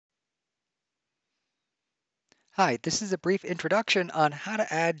Hi, this is a brief introduction on how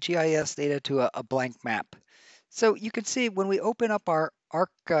to add GIS data to a blank map. So you can see when we open up our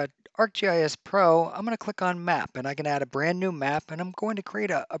ArcGIS Pro, I'm going to click on Map and I can add a brand new map and I'm going to create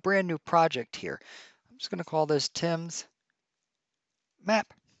a brand new project here. I'm just going to call this Tim's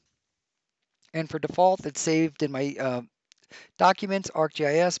Map. And for default, it's saved in my Documents,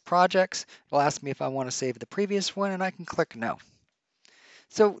 ArcGIS, Projects. It'll ask me if I want to save the previous one and I can click No.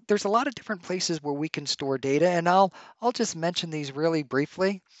 So there's a lot of different places where we can store data, and I'll just mention these really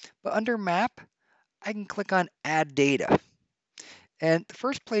briefly. But under Map, I can click on Add Data. And the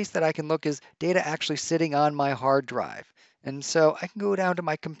first place that I can look is data actually sitting on my hard drive. And so I can go down to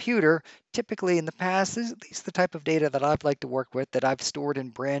my computer. Typically in the past, these are the type of data that I'd like to work with that I've stored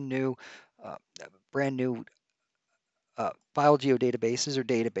in uh, brand new file geodatabases or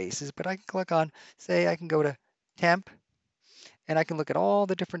databases. But I can click on, say, I can go to Temp, and I can look at all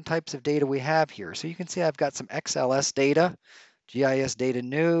the different types of data we have here. So you can see I've got some XLS data, GIS data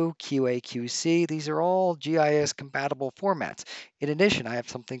new, QA/QC. These are all GIS compatible formats. In addition, I have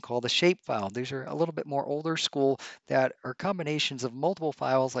something called a shapefile. These are a little bit more older school that are combinations of multiple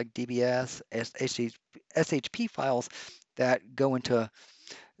files like DBS, SHP files that go into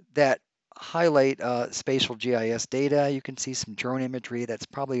that highlight spatial GIS data. You can see some drone imagery that's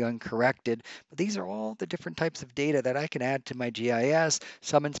probably uncorrected, but these are all the different types of data that I can add to my GIS,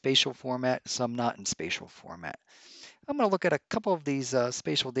 some in spatial format, some not in spatial format. I'm going to look at a couple of these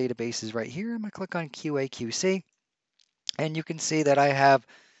spatial databases right here. I'm going to click on QA/QC, and you can see that I have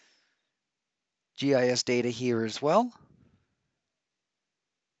GIS data here as well.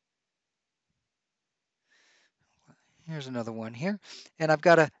 Here's another one here. And I've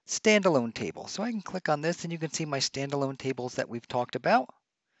got a standalone table. So I can click on this and you can see my standalone tables that we've talked about.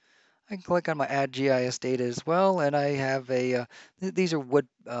 I can click on my Add GIS Data as well, and I have these are wood,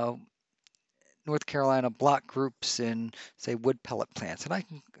 North Carolina block groups in, say, wood pellet plants. And I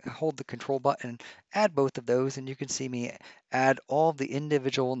can hold the control button and add both of those, and you can see me add all the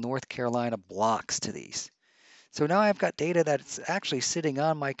individual North Carolina blocks to these. So now I've got data that's actually sitting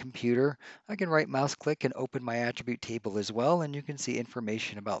on my computer. I can right mouse click and open my attribute table as well, and you can see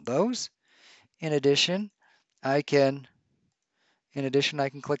information about those. In addition, I can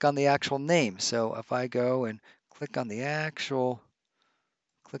click on the actual name. So if I go and click on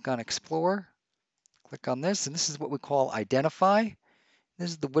click on Explore, click on this, and this is what we call Identify.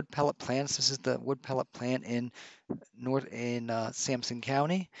 This is the wood pellet plants. This is the wood pellet plant in Sampson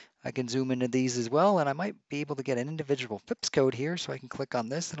County. I can zoom into these as well, and I might be able to get an individual FIPS code here. So I can click on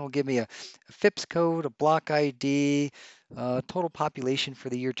this, and it'll give me a FIPS code, a block ID, total population for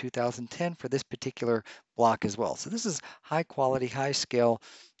the year 2010 for this particular block as well. So this is high quality, high scale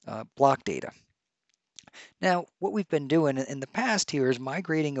block data. Now, what we've been doing in the past here is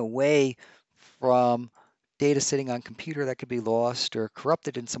migrating away from data sitting on computer that could be lost or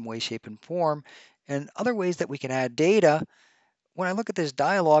corrupted in some way, shape, and form. And other ways that we can add data, when I look at this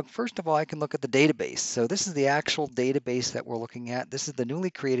dialog, first of all, I can look at the database. So this is the actual database that we're looking at. This is the newly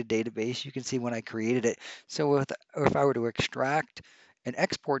created database. You can see when I created it. So if I were to extract and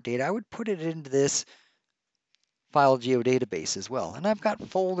export data, I would put it into this file geodatabase as well. And I've got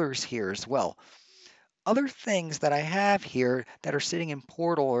folders here as well. Other things that I have here that are sitting in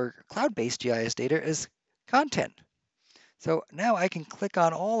portal or cloud-based GIS data is content. So now I can click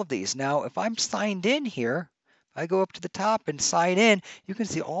on all of these. Now, if I'm signed in here, I go up to the top and sign in, you can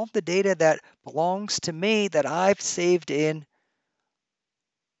see all of the data that belongs to me that I've saved in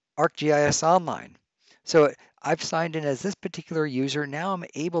ArcGIS Online. So I've signed in as this particular user. Now I'm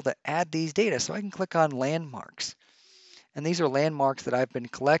able to add these data. So I can click on landmarks. And these are landmarks that I've been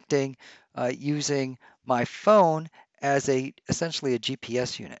collecting using my phone as essentially a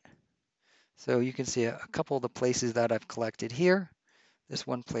GPS unit. So you can see a couple of the places that I've collected here. This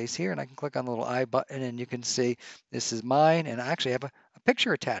one place here, and I can click on the little I button and you can see this is mine, and I actually have a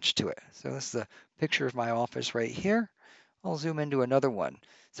picture attached to it. So this is a picture of my office right here. I'll zoom into another one.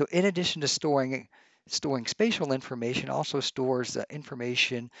 So in addition to storing spatial information, also stores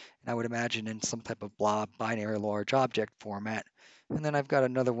information, and I would imagine in some type of blob binary large object format. And then I've got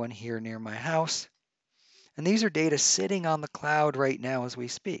another one here near my house. And these are data sitting on the cloud right now as we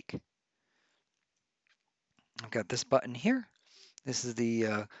speak. I've got this button here. This is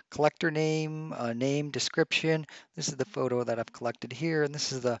the collector name, name, description. This is the photo that I've collected here, and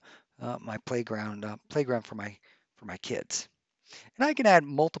this is the my playground for my kids. And I can add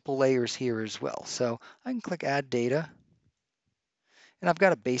multiple layers here as well. So I can click Add Data, and I've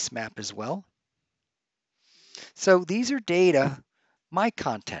got a base map as well. So these are data, my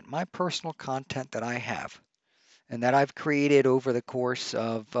content, my personal content that I have, and that I've created over the course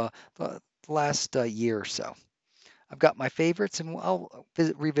of the last year or so. I've got my favorites, and I'll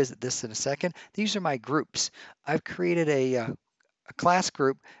revisit this in a second. These are my groups. I've created a class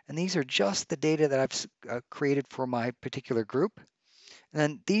group, and these are just the data that I've created for my particular group. And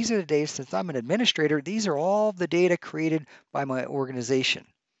then these are the data, since I'm an administrator, these are all the data created by my organization.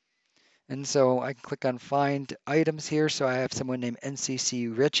 And so I can click on Find Items here. So I have someone named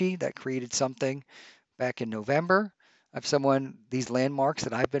NCC Richie that created something back in November. I have these landmarks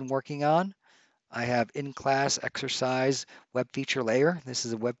that I've been working on. I have in-class exercise web feature layer. This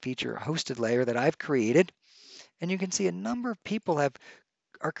is a web feature hosted layer that I've created. And you can see a number of people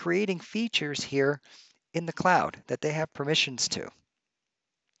are creating features here in the cloud that they have permissions to.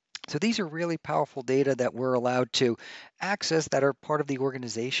 So these are really powerful data that we're allowed to access that are part of the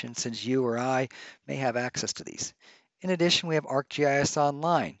organization, since you or I may have access to these. In addition, we have ArcGIS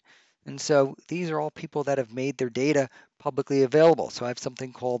Online. And so these are all people that have made their data publicly available. So I have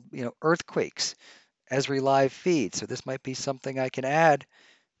something called, earthquakes, Esri Live feed. So this might be something I can add.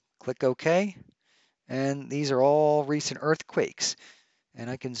 Click OK. And these are all recent earthquakes. And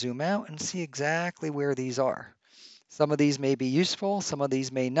I can zoom out and see exactly where these are. Some of these may be useful, some of these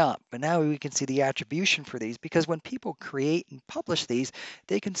may not, but now we can see the attribution for these, because when people create and publish these,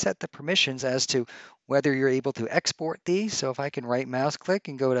 they can set the permissions as to whether you're able to export these. So if I can right mouse click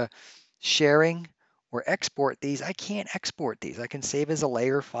and go to sharing or export these, I can't export these. I can save as a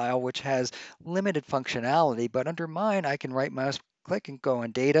layer file, which has limited functionality, but under mine, I can right mouse click and go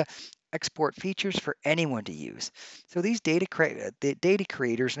on data, export features for anyone to use. So these data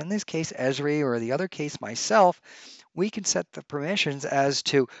creators, in this case Esri, or the other case myself, we can set the permissions as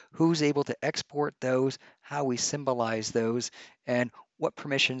to who's able to export those, how we symbolize those, and what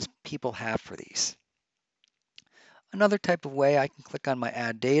permissions people have for these. Another type of way I can click on my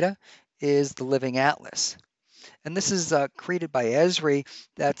Add Data is the Living Atlas. And this is created by Esri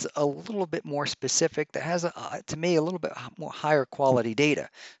that's a little bit more specific, that has, to me, a little bit more higher quality data.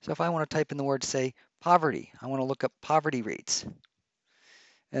 So if I want to type in the word, say, poverty, I want to look up poverty rates.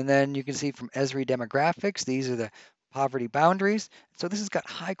 And then you can see from Esri demographics, these are the poverty boundaries. So this has got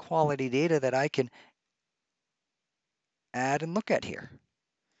high quality data that I can add and look at here.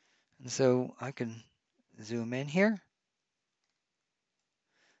 And so I can zoom in here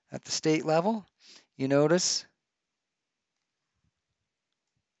at the state level. You notice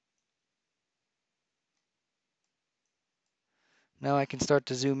now I can start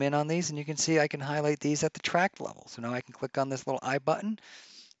to zoom in on these, and you can see I can highlight these at the tract level. So now I can click on this little I button,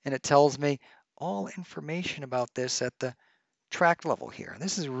 and it tells me all information about this at the tract level here.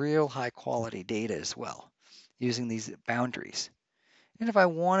 This is real high quality data as well, using these boundaries. And if I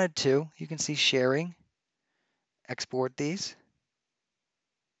wanted to, you can see sharing, export these,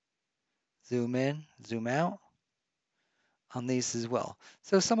 zoom in, zoom out on these as well.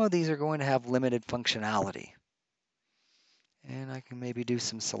 So some of these are going to have limited functionality. And I can maybe do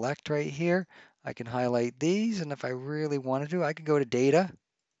some select right here. I can highlight these, and if I really wanted to, I could go to data,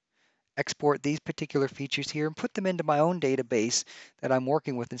 export these particular features here, and put them into my own database that I'm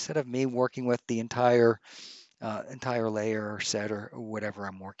working with, instead of me working with the entire layer or set or whatever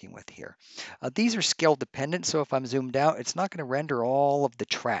I'm working with here. These are scale dependent, so if I'm zoomed out, it's not going to render all of the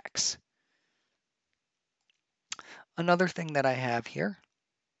tracks. Another thing that I have here,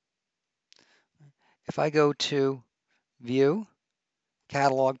 if I go to View,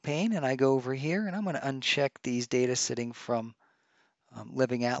 Catalog pane, and I go over here, and I'm going to uncheck these data sitting from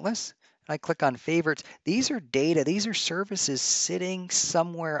Living Atlas. And I click on Favorites. These are data, these are services sitting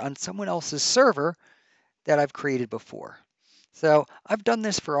somewhere on someone else's server that I've created before. So I've done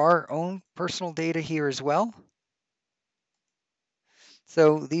this for our own personal data here as well.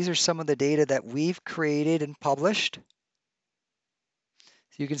 So these are some of the data that we've created and published.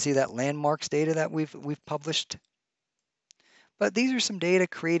 So you can see that landmarks data that we've published. But these are some data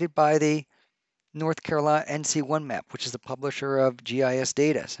created by the North Carolina NC1 map, which is the publisher of GIS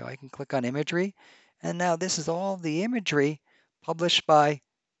Data. So I can click on imagery, and now this is all the imagery published by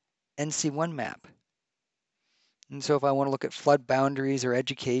NC1 map. And so if I want to look at flood boundaries or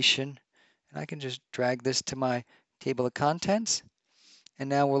education, and I can just drag this to my table of contents. And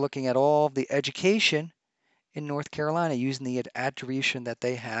now we're looking at all of the education in North Carolina using the attribution that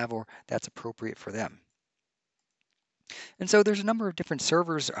they have or that's appropriate for them. And so there's a number of different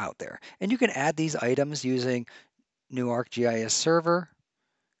servers out there, and you can add these items using new ArcGIS server,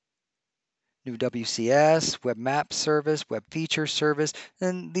 new WCS, web map service, web feature service,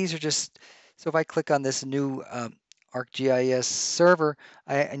 and these are just, so if I click on this new ArcGIS server,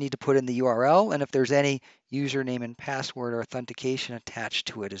 I need to put in the URL, and if there's any username and password or authentication attached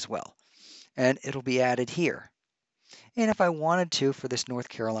to it as well. And it'll be added here. And if I wanted to, for this North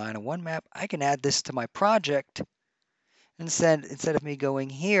Carolina 1 map, I can add this to my project Instead of me going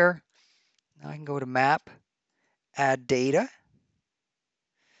here, now I can go to Map, Add Data.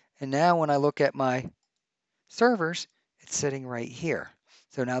 And now when I look at my servers, it's sitting right here.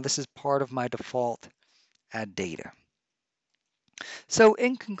 So now this is part of my default Add Data. So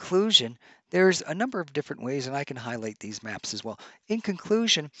in conclusion, there's a number of different ways, and I can highlight these maps as well. In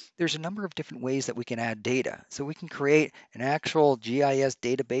conclusion, there's a number of different ways that we can add data. So we can create an actual GIS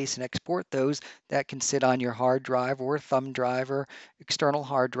database and export those that can sit on your hard drive or thumb drive or external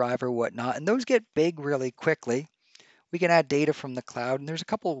hard drive or whatnot. And those get big really quickly. We can add data from the cloud, and there's a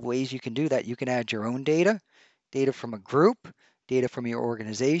couple of ways you can do that. You can add your own data, data from a group, data from your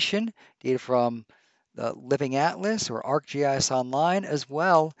organization, data from the Living Atlas or ArcGIS Online. As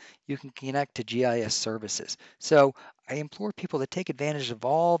well, you can connect to GIS services. So I implore people to take advantage of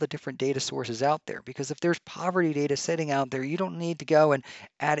all the different data sources out there, because if there's poverty data sitting out there, you don't need to go and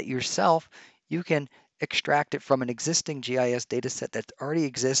add it yourself. You can extract it from an existing GIS data set that already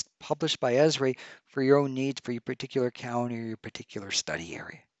exists, published by Esri for your own needs, for your particular county or your particular study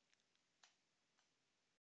area.